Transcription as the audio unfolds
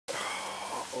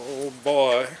Oh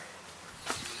boy.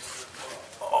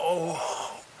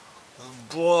 Oh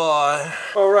boy.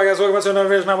 Alright guys, welcome back to another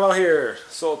video. I'm out here.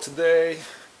 So today,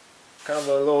 kind of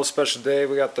a little special day.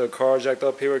 We got the car jacked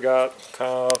up here. We got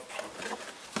kind of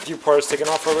a few parts taken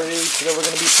off already. Today we're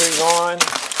going to be putting on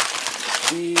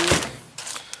the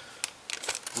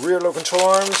rear load control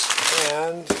arms.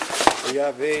 And we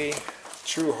have a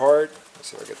True Heart. Let's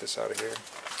see if I get this out of here.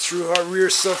 True Heart rear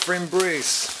subframe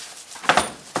brace.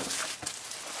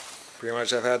 Pretty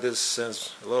much I've had this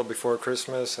since a little before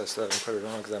Christmas. I still haven't put it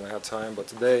on because I haven't had time, but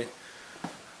today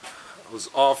I was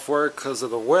off work because of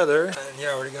the weather. And yeah,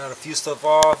 I already got a few stuff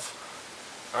off.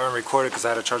 I haven't recorded because I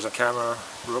had to charge the camera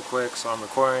real quick, so I'm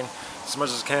recording as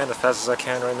much as I can, as fast as I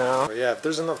can right now. But yeah, if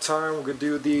there's enough time, we're going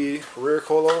to do the rear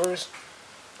coilovers.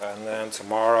 And then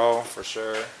tomorrow, for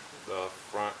sure, the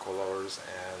front coilovers,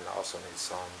 and I also need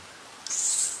some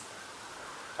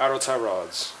outer tie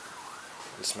rods.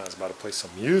 This man's about to play some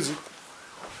music.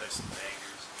 Play some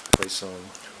bangers. Play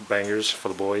some bangers for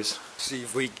the boys. See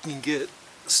if we can get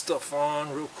stuff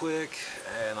on real quick,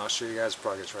 and I'll show you guys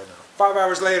progress right now. 5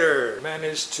 hours later,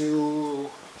 managed to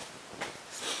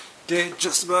get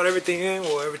just about everything in.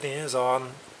 Well, everything is on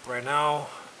right now.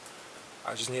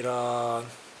 I just need to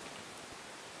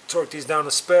torque these down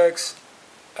to specs,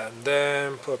 and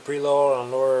then put preload on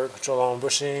lower control arm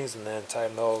bushings, and then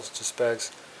tighten those to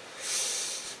specs.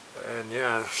 And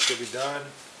yeah, should be done.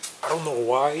 I don't know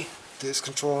why this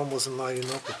control arm wasn't lining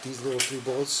up with these little 3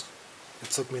 bolts. It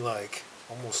took me like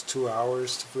almost 2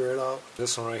 hours to figure it out.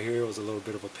 This one right here was a little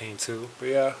bit of a pain too. But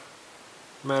yeah,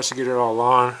 managed to get it all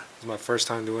on. It's my first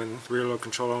time doing rear load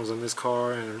control arms on this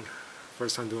car, and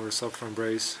first time doing a subframe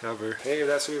brace ever. Hey,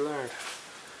 that's what you learned.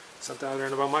 Something I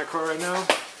learned about my car right now.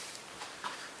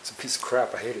 It's a piece of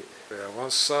crap, I hate it. But yeah,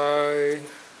 once I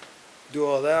do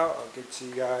all that, I'll get to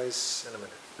you guys in a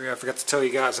minute. Yeah, I forgot to tell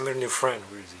you guys, I made a new friend.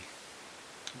 Where is he?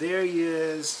 There he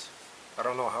is. I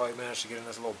don't know how he managed to get in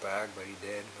this little bag, but he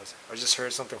did. I just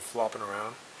heard something flopping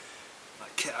around. I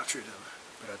captured him.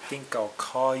 But I think I'll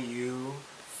call you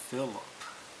Philip.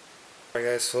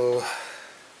 Alright guys, so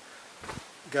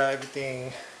got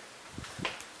everything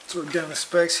torqued down the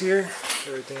specs here.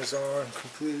 Everything's on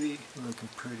completely. Looking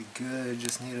pretty good.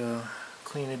 Just need to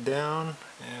clean it down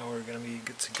and we're gonna be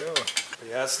good to go. But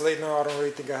yeah, it's late now. I don't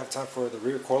really think I have time for the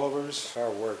rear coilovers. I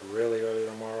work really early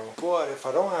tomorrow. But if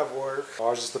I don't have work, it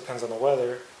all just depends on the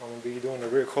weather. I'm gonna be doing the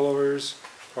rear coilovers,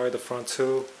 probably the front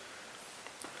too,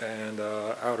 and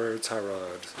outer tie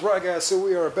rods. Right guys, so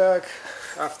we are back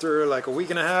after like a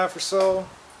week and a half or so,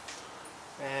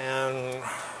 and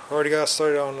already got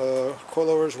started on the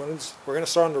coilovers. We're gonna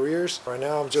start on the rears. Right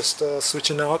now I'm just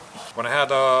switching out. When I had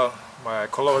my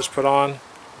coilovers put on,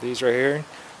 these right here,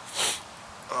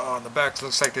 on the back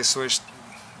looks like they switched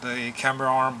the camber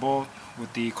arm bolt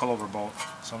with the coilover bolt.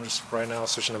 So I'm just right now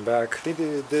switching them back. I think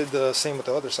they did the same with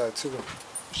the other side too.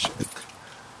 Shit.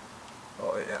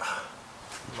 Oh yeah,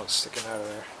 almost sticking out of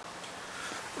there.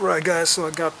 Right guys, so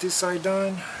I got this side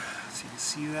done. So you can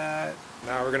see that.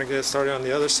 Now we're gonna get started on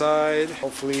the other side.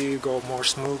 Hopefully go more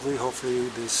smoothly. Hopefully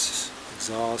this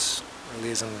exhaust really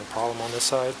isn't a problem on this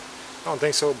side. I don't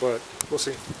think so, but we'll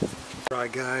see.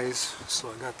 Alright guys, so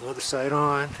I got the other side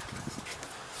on.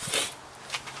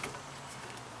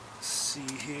 Let's see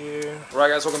here. Alright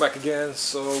guys, welcome back again.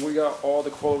 So we got all the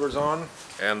coilovers on,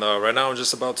 and right now I'm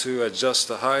just about to adjust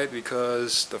the height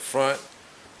because the front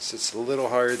sits a little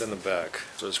higher than the back.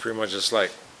 So it's pretty much just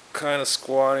like kind of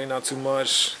squatting, not too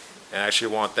much. And I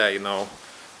actually want that, you know,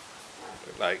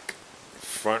 like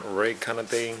front rake kind of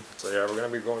thing. So yeah, we're gonna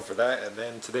be going for that, and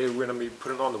then today we're gonna be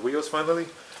putting on the wheels finally,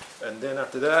 and then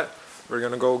after that we're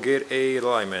gonna go get a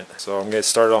alignment. So I'm gonna get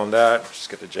started on that. Just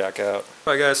get the jack out.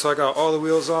 Alright guys, so I got all the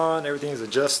wheels on, everything is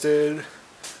adjusted,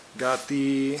 got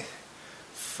the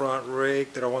front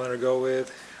rake that I wanted to go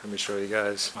with. Let me show you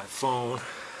guys. My phone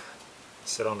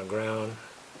sit on the ground.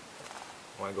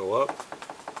 Want to go up?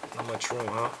 Not much room,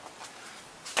 huh?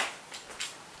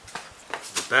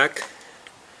 The back,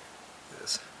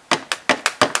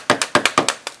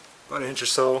 about an inch or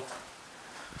so.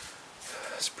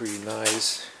 It's pretty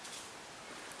nice.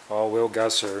 All wheel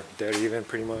guts are dead even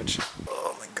pretty much.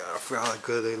 Oh my god, I forgot how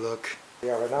good they look.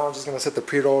 Yeah, right now I'm just gonna set the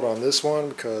preload on this one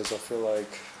because I feel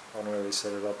like I don't really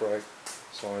set it up right.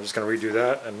 So I'm just gonna redo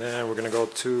that, and then we're gonna go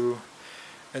to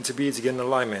NTB to get an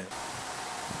alignment.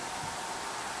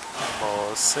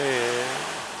 All set.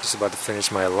 Just about to finish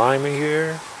my alignment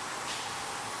here.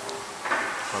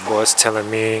 My boy's telling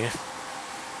me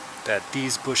that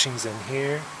these bushings in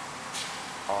here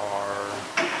are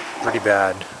pretty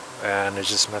bad, and it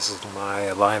just messes with my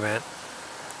alignment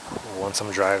once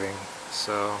I'm driving.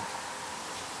 So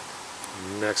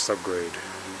next upgrade.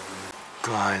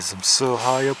 Guys, I'm so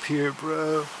high up here,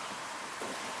 bro.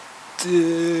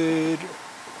 Dude.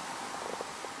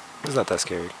 It's not that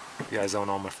scary. You guys don't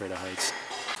know I'm afraid of heights.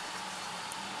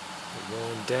 We're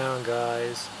going down,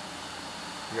 guys.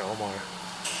 You're Omar.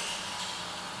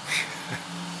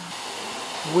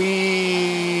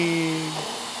 Wee.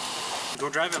 Go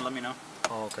drive it and let me know.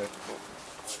 Oh, okay.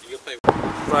 You'll play.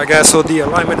 Alright guys, so the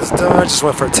alignment is done. I just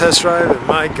went for a test drive and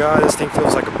my god, this thing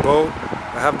feels like a boat.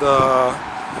 I have the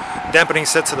dampening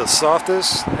set to the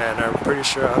softest and I'm pretty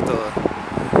sure I have to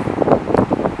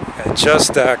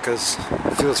adjust that because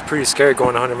it feels pretty scary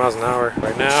going 100 miles an hour.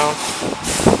 Right now,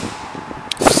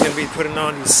 I'm just going to be putting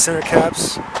on these center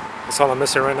caps. That's all I'm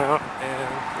missing right now, and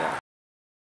yeah.